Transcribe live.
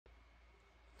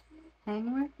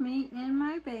Hang with me and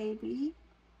my baby.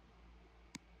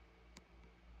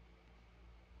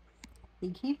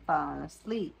 He keep falling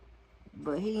asleep,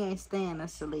 but he ain't staying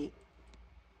asleep.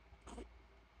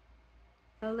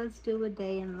 So let's do a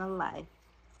day in the life.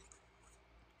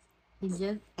 He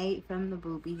just ate from the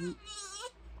booby,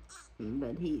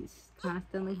 but he's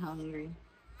constantly hungry.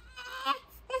 Let's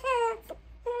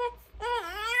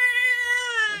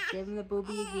give him the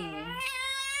booby again.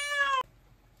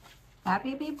 My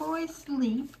baby boy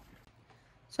sleep.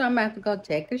 So I'm about to go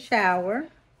take a shower.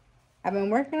 I've been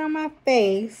working on my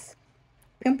face.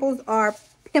 Pimples are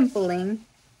pimpling.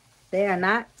 They are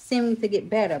not seeming to get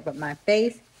better, but my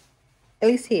face, at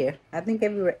least here, I think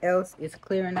everywhere else is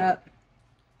clearing up.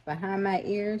 Behind my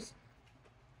ears,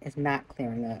 it's not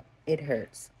clearing up. It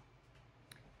hurts.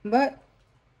 But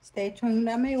stay tuned.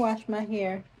 I may wash my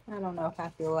hair. I don't know if I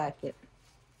feel like it.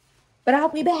 But I'll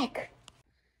be back.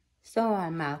 So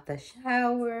I'm out the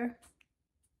shower,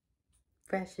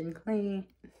 fresh and clean.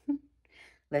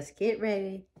 Let's get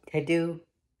ready to do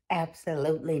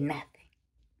absolutely nothing.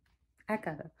 I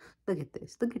gotta look at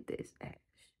this. Look at this, Ash.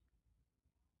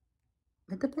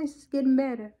 But the place is getting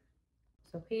better.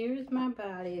 So here's my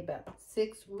body about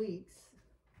 6 weeks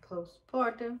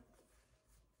postpartum.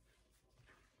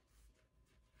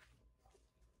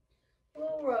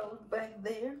 Little rose back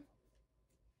there.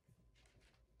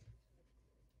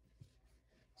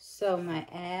 So my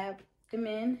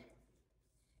abdomen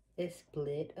is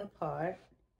split apart.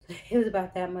 It was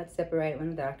about that much separated when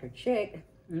the doctor checked.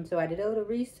 And so I did a little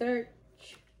research.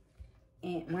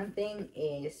 And one thing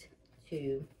is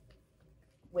to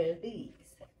wear these.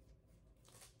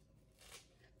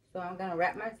 So I'm gonna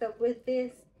wrap myself with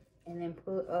this and then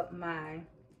pull up my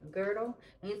girdle.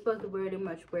 And you're supposed to pretty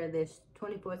much wear this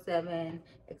 24/7,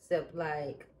 except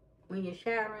like when you're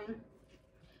showering.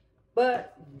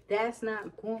 But that's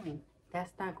not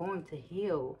going to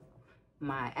heal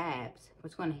my abs.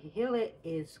 What's going to heal it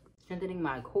is strengthening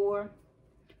my core.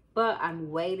 But I'm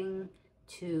waiting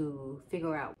to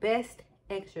figure out best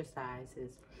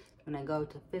exercises when I go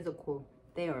to physical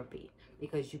therapy,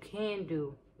 because you can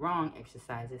do wrong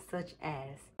exercises such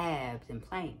as abs and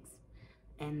planks,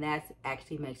 and that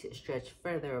actually makes it stretch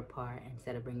further apart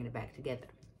instead of bringing it back together.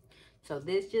 So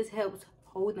this just helps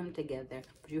hold them together,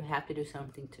 but you have to do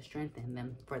something to strengthen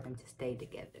them for them to stay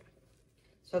together.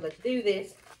 So let's do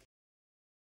this.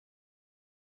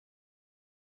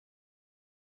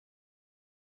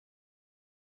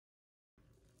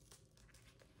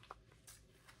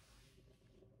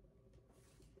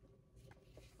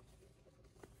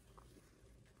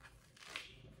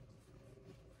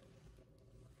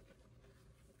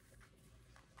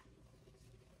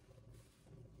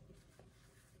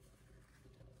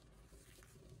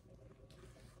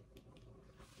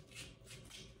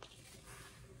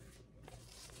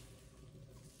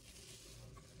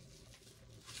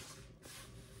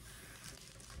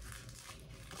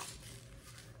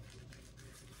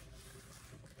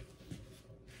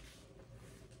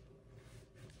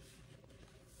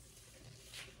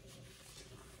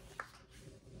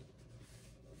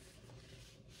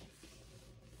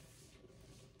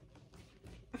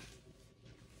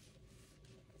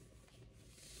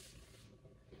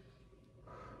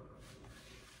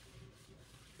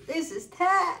 This is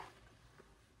tight.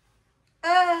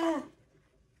 Oh.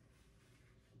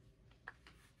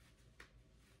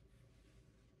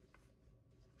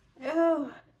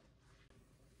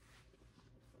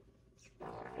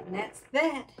 And that's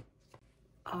that.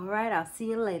 All right, I'll see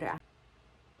you later.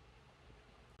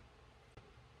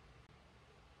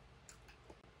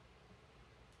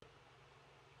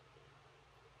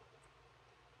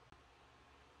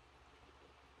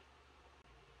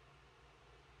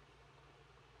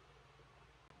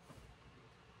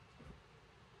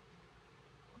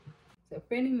 So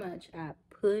pretty much I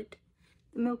put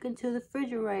the milk into the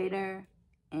refrigerator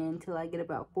until I get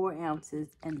about 4 ounces,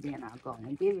 and then I'll go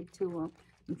and give it to him.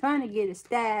 I'm trying to get it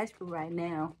stashed, but right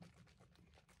now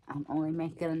I'm only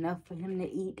making enough for him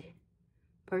to eat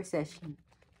per session.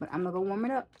 But I'm gonna go warm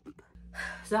it up.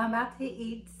 So I'm about to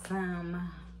eat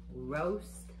some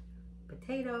roast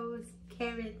potatoes,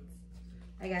 carrots.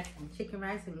 I got some chicken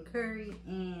rice and curry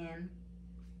and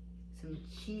some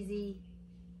cheesy,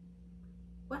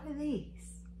 what are these?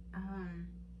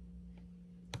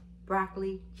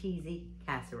 Broccoli cheesy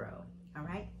casserole. All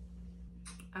right.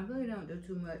 I really don't do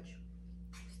too much.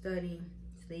 Study,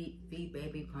 sleep, feed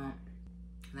baby, pump.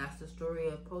 That's the story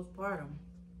of postpartum.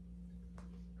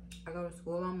 I go to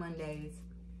school on Mondays,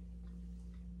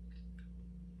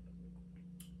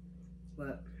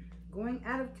 but going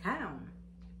out of town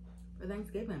for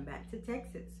Thanksgiving back to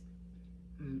Texas.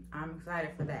 I'm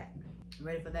excited for that.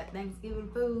 ready for that Thanksgiving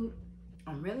food.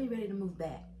 I'm really ready to move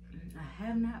back. I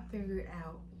have not figured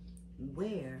out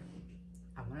where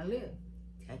I want to live,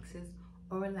 Texas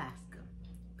or Alaska.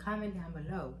 Comment down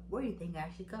below, where do you think I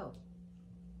should go?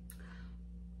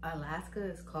 Alaska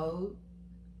is cold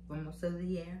for most of the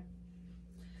year,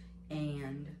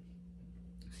 and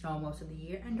snow most of the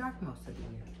year, and dark most of the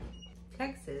year.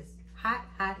 Texas, hot,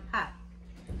 hot, hot.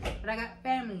 But I got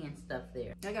family and stuff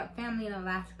there. I got family in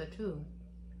Alaska too.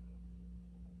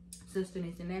 Sister,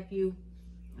 niece, and nephew,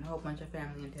 and a whole bunch of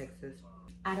family in Texas.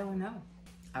 I don't know.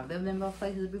 I've lived in both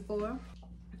places before,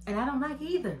 and I don't like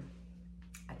either.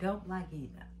 I don't like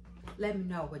either. Let me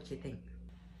know what you think.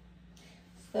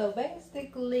 So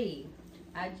basically,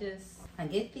 I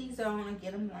get these on and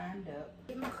get them lined up.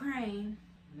 Get my crane.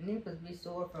 My nipples be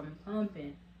sore from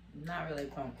pumping. Not really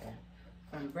pumping.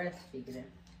 From breastfeeding.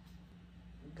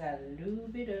 Gotta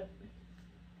lube it up.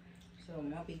 So I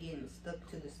won't be getting stuck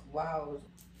to the walls.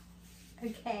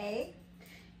 Okay.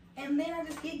 And then I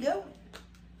just get going.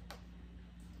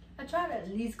 I try to at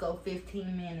least go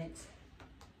 15 minutes.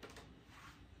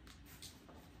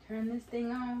 Turn this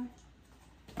thing on.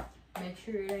 Make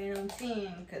sure it ain't on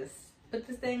 10, because put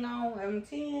this thing on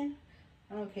 10.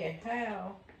 I don't care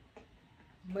how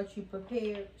much you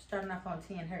prepare. Starting off on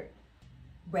 10 hurt.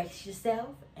 Brace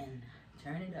yourself and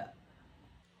turn it up.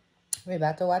 We're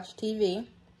about to watch TV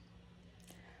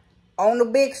on the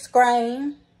big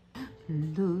screen.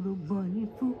 Little bunny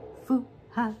foo foo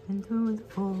hopping through the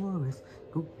forest,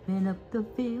 scooping up the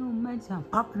field mites and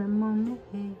popping them on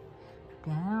the head.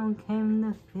 Down came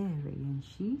the fairy and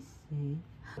she said,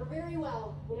 "We're very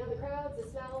well. You know, the crowds,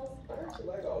 the smells." I actually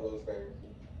like all those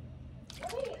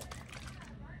things. Wait.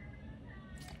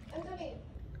 I'm coming.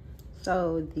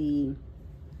 So the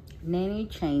nanny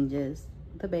changes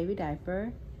the baby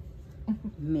diaper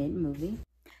mid-movie.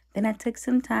 Then I took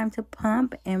some time to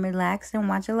pump and relax and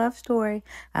watch a love story.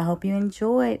 I hope you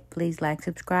enjoyed. Please like,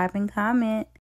 subscribe, and comment.